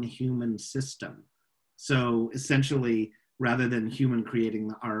non-human system. So essentially, rather than human creating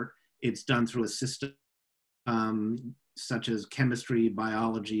the art, it's done through a system such as chemistry,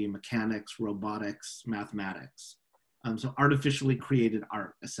 biology, mechanics, robotics, mathematics. So artificially created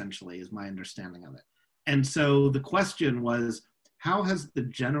art, essentially, is my understanding of it. And so the question was, how has the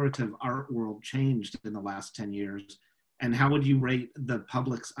generative art world changed in the last 10 years? And how would you rate the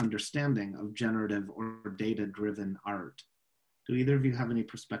public's understanding of generative or data-driven art? Do either of you have any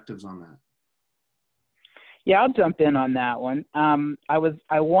perspectives on that? Yeah, I'll jump in on that one.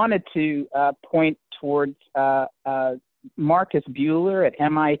 I wanted to point towards Marcus Buehler at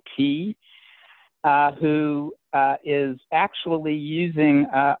MIT, who is actually using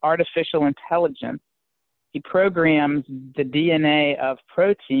artificial intelligence. He programs the DNA of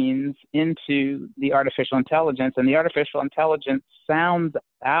proteins into the artificial intelligence, and the artificial intelligence sounds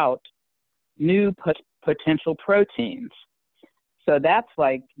out new potential proteins. So that's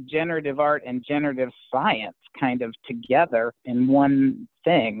like generative art and generative science kind of together in one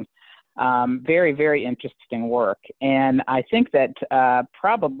thing. Very, very interesting work. And I think that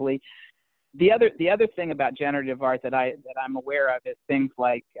probably the other thing about generative art that I'm aware of is things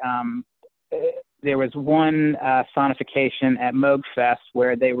like there was one sonification at MoogFest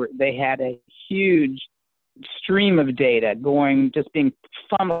where they had a huge stream of data just being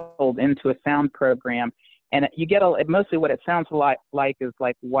funneled into a sound program, and you get mostly what it sounds like is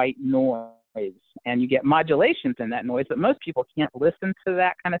like white noise, and you get modulations in that noise, but most people can't listen to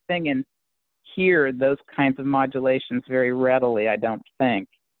that kind of thing and hear those kinds of modulations very readily, I don't think.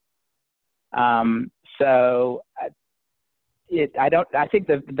 I think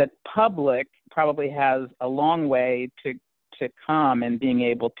the public probably has a long way to come in being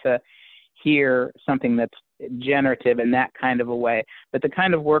able to hear something that's generative in that kind of a way. But the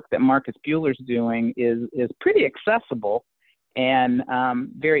kind of work that Marcus Buehler's doing is pretty accessible and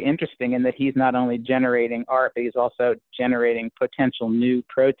very interesting in that he's not only generating art, but he's also generating potential new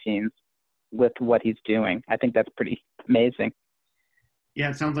proteins with what he's doing. I think that's pretty amazing. Yeah,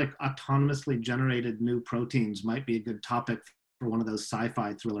 it sounds like autonomously generated new proteins might be a good topic for one of those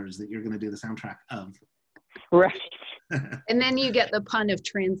sci-fi thrillers that you're going to do the soundtrack of. Right. And then you get the pun of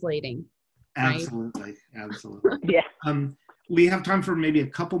translating. Right? Absolutely. Absolutely. Yeah. We have time for maybe a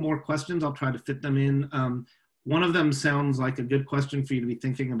couple more questions. I'll try to fit them in. One of them sounds like a good question for you to be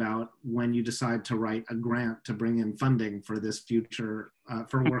thinking about when you decide to write a grant to bring in funding for this future,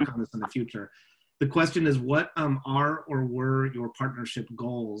 for work on this in the future. The question is, what are or were your partnership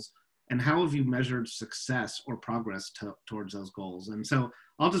goals, and how have you measured success or progress towards those goals? And so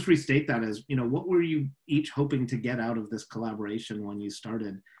I'll just restate that as, what were you each hoping to get out of this collaboration when you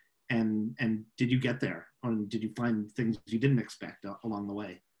started, and did you get there? or did you find things you didn't expect along the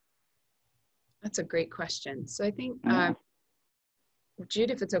way? That's a great question. So I think,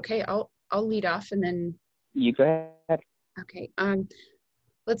 Jude, if it's okay, I'll lead off and then. You go ahead. Okay.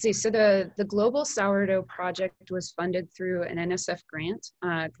 Let's see. So the Global Sourdough Project was funded through an NSF grant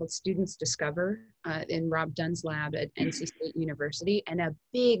called Students Discover in Rob Dunn's lab at NC State University. And a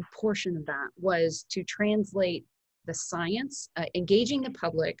big portion of that was to translate the science, engaging the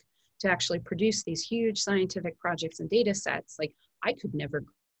public to actually produce these huge scientific projects and data sets. Like, I could never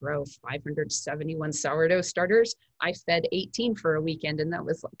grow 571 sourdough starters. I fed 18 for a weekend, and that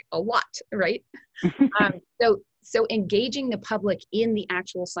was like a lot, right? So engaging the public in the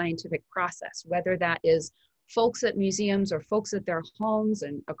actual scientific process, whether that is folks at museums or folks at their homes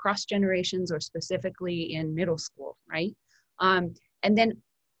and across generations, or specifically in middle school, right? And then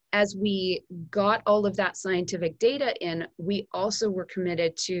as we got all of that scientific data in, we also were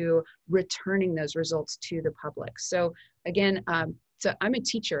committed to returning those results to the public. So again, so I'm a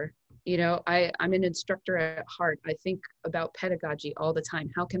teacher, you know, I'm an instructor at heart. I think about pedagogy all the time.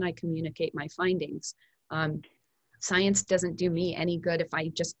 How can I communicate my findings? Science doesn't do me any good if I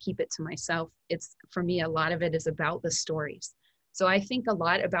just keep it to myself. It's, for me, a lot of it is about the stories. So I think a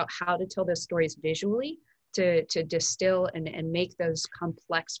lot about how to tell those stories visually to distill and make those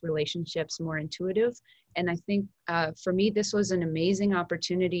complex relationships more intuitive. And I think for me, this was an amazing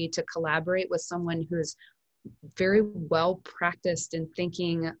opportunity to collaborate with someone who's very well practiced in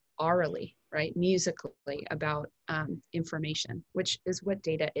thinking orally, right, musically about information, which is what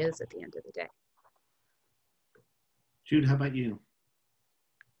data is at the end of the day. Jude, how about you?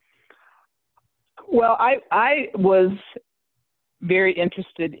 Well, I was very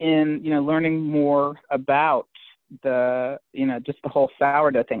interested in, you know, learning more about the, you know, just the whole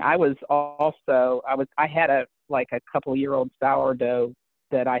sourdough thing. I had a couple-year-old sourdough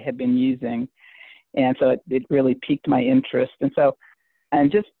that I had been using. And so it really piqued my interest. And so,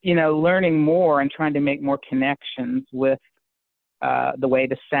 and just, you know, learning more and trying to make more connections with the way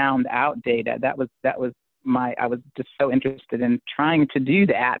to sound out data. I was just so interested in trying to do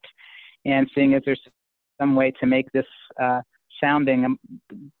that and seeing if there's some way to make this sounding,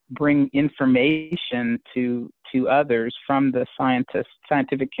 bring information to others from the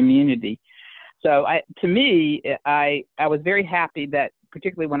scientific community. So to me, I was very happy that,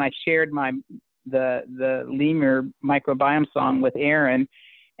 particularly when I shared the lemur microbiome song with Erin,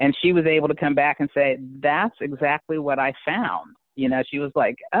 and she was able to come back and say, that's exactly what I found. You know, she was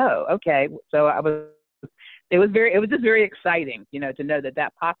like, oh, okay. So it was just very exciting, you know, to know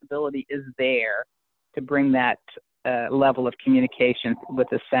that possibility is there to bring that level of communication with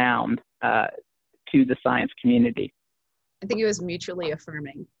the sound to the science community. I think it was mutually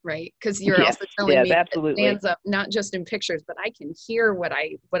affirming, right? Because you're also telling me absolutely. It stands up not just in pictures, but I can hear what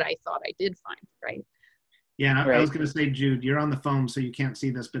I thought I did find, right? Yeah, right. I was going to say, Jude, you're on the phone, so you can't see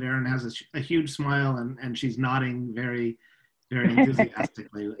this, but Erin has a huge smile, and she's nodding very, very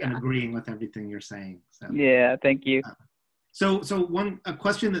enthusiastically and agreeing with everything you're saying. So, yeah, thank you. So a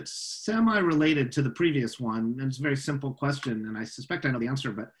question that's semi-related to the previous one, and it's a very simple question, and I suspect I know the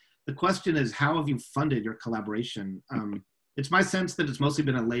answer, but the question is, how have you funded your collaboration? It's my sense that it's mostly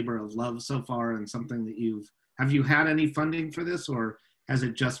been a labor of love so far, and something that have you had any funding for this, or has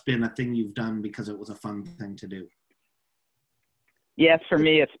it just been a thing you've done because it was a fun thing to do? Yes, for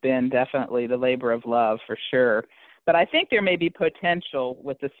me, it's been definitely the labor of love, for sure. But I think there may be potential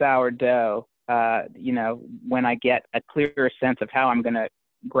with the sourdough, you know, when I get a clearer sense of how I'm going to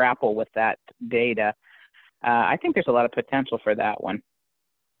grapple with that data. I think there's a lot of potential for that one.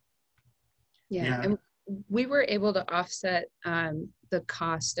 Yeah. And we were able to offset the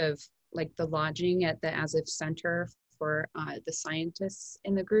cost of like the lodging at the ASIF Center for the scientists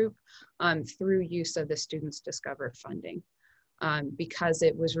in the group through use of the Students Discover funding. Because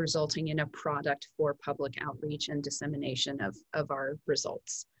it was resulting in a product for public outreach and dissemination of our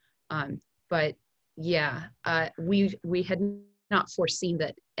results. But yeah, we had not foreseen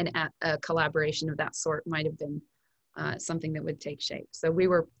that a collaboration of that sort might have been something that would take shape. So we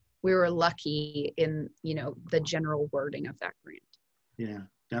were lucky in, you know, the general wording of that grant. Yeah,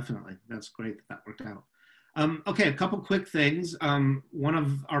 definitely. That's great that worked out. Okay, a couple quick things. One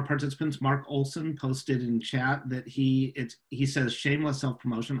of our participants, Mark Olson, posted in chat that he says shameless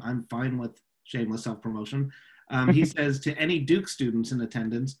self-promotion. I'm fine with shameless self-promotion. He says, to any Duke students in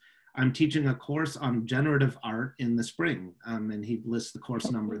attendance, I'm teaching a course on generative art in the spring, and he lists the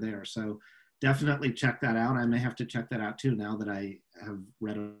course number there. So definitely check that out. I may have to check that out too now that I have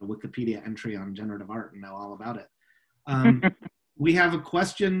read a Wikipedia entry on generative art and know all about it. We have a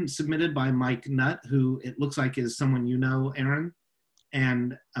question submitted by Mike Nutt, who it looks like is someone you know, Erin.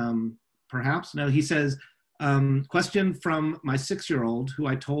 And perhaps, no, he says, Question from my 6-year-old, who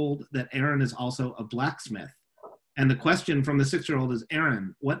I told that Erin is also a blacksmith. And the question from the 6-year-old is,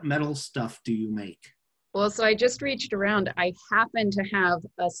 Erin, what metal stuff do you make? Well, so I just reached around. I happen to have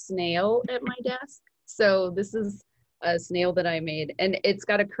a snail at my desk. So this is a snail that I made, and it's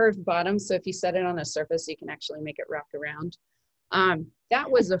got a curved bottom. So if you set it on a surface, you can actually make it wrap around. That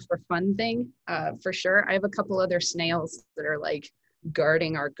was a for fun thing, for sure. I have a couple other snails that are like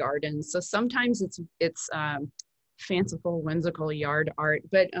guarding our garden. So sometimes it's fanciful, whimsical yard art,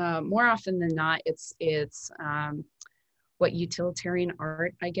 but more often than not, it's what utilitarian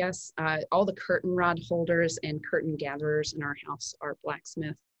art, I guess. All the curtain rod holders and curtain gatherers in our house are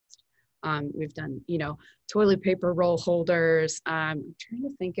blacksmiths. We've done, toilet paper roll holders. I'm trying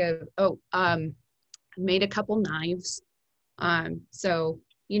to think of, made a couple knives. So,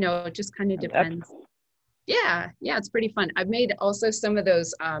 it just kind of depends. Yeah, it's pretty fun. I've made also some of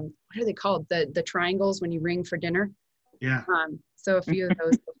those, what are they called? The triangles when you ring for dinner. Yeah. So a few of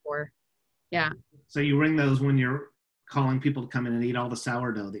those before. Yeah. So you ring those when you're calling people to come in and eat all the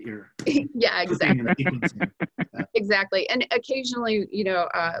sourdough that you're yeah, exactly. Exactly. And occasionally,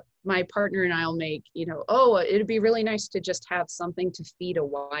 my partner and I'll make, it'd be really nice to just have something to feed a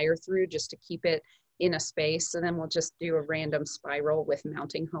wire through just to keep it in a space. So then we'll just do a random spiral with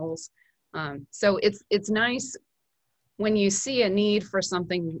mounting holes. So it's nice when you see a need for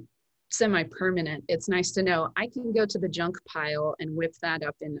something semi-permanent. It's nice to know I can go to the junk pile and whip that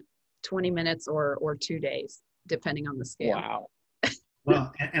up in 20 minutes or 2 days, depending on the scale. Wow.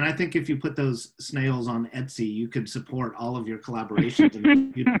 Well, and I think if you put those snails on Etsy, you could support all of your collaborations in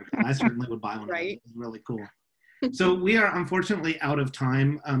the future. I certainly would buy one. Right. It's really cool. So we are unfortunately out of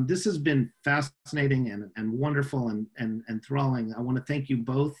time. This has been fascinating and wonderful and enthralling. I want to thank you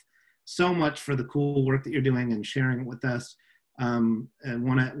both so much for the cool work that you're doing and sharing it with us. And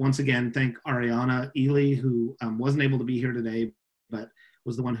want to once again thank Ariana Ely, who wasn't able to be here today, but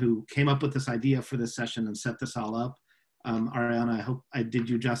was the one who came up with this idea for this session and set this all up. Ariana, I hope I did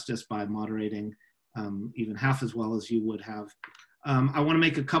you justice by moderating even half as well as you would have. I want to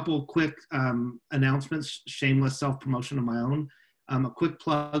make a couple quick announcements, shameless self-promotion of my own. A quick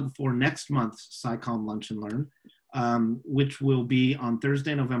plug for next month's SciComm Lunch and Learn, which will be on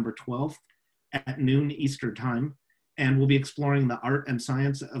Thursday, November 12th at noon Eastern Time. And we'll be exploring the art and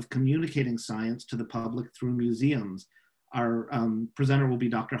science of communicating science to the public through museums. Our presenter will be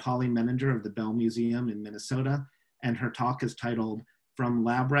Dr. Holly Menninger of the Bell Museum in Minnesota, and her talk is titled From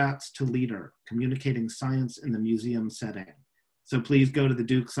Lab Rats to Leader, Communicating Science in the Museum Setting. So please go to the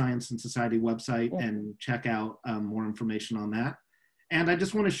Duke Science and Society website and check out more information on that. And I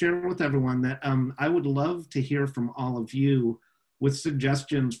just want to share with everyone that I would love to hear from all of you with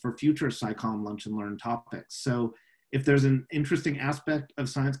suggestions for future SciComm Lunch and Learn topics. So if there's an interesting aspect of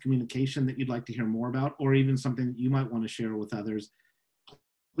science communication that you'd like to hear more about, or even something that you might want to share with others,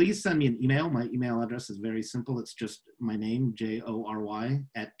 please send me an email. My email address is very simple. It's just my name, Jory,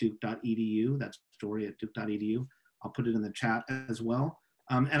 @duke.edu. That's jory@duke.edu. I'll put it in the chat as well.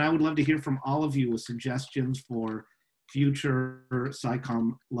 And I would love to hear from all of you with suggestions for future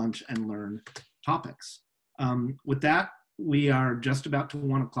SciComm Lunch and Learn topics. With that, we are just about to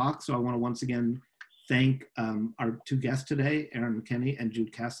 1 o'clock. So I want to once again thank our two guests today, Erin McKenney and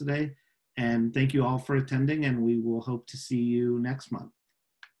Jude Casseday. And thank you all for attending, and we will hope to see you next month.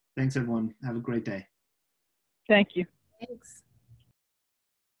 Thanks, everyone. Have a great day. Thank you. Thanks.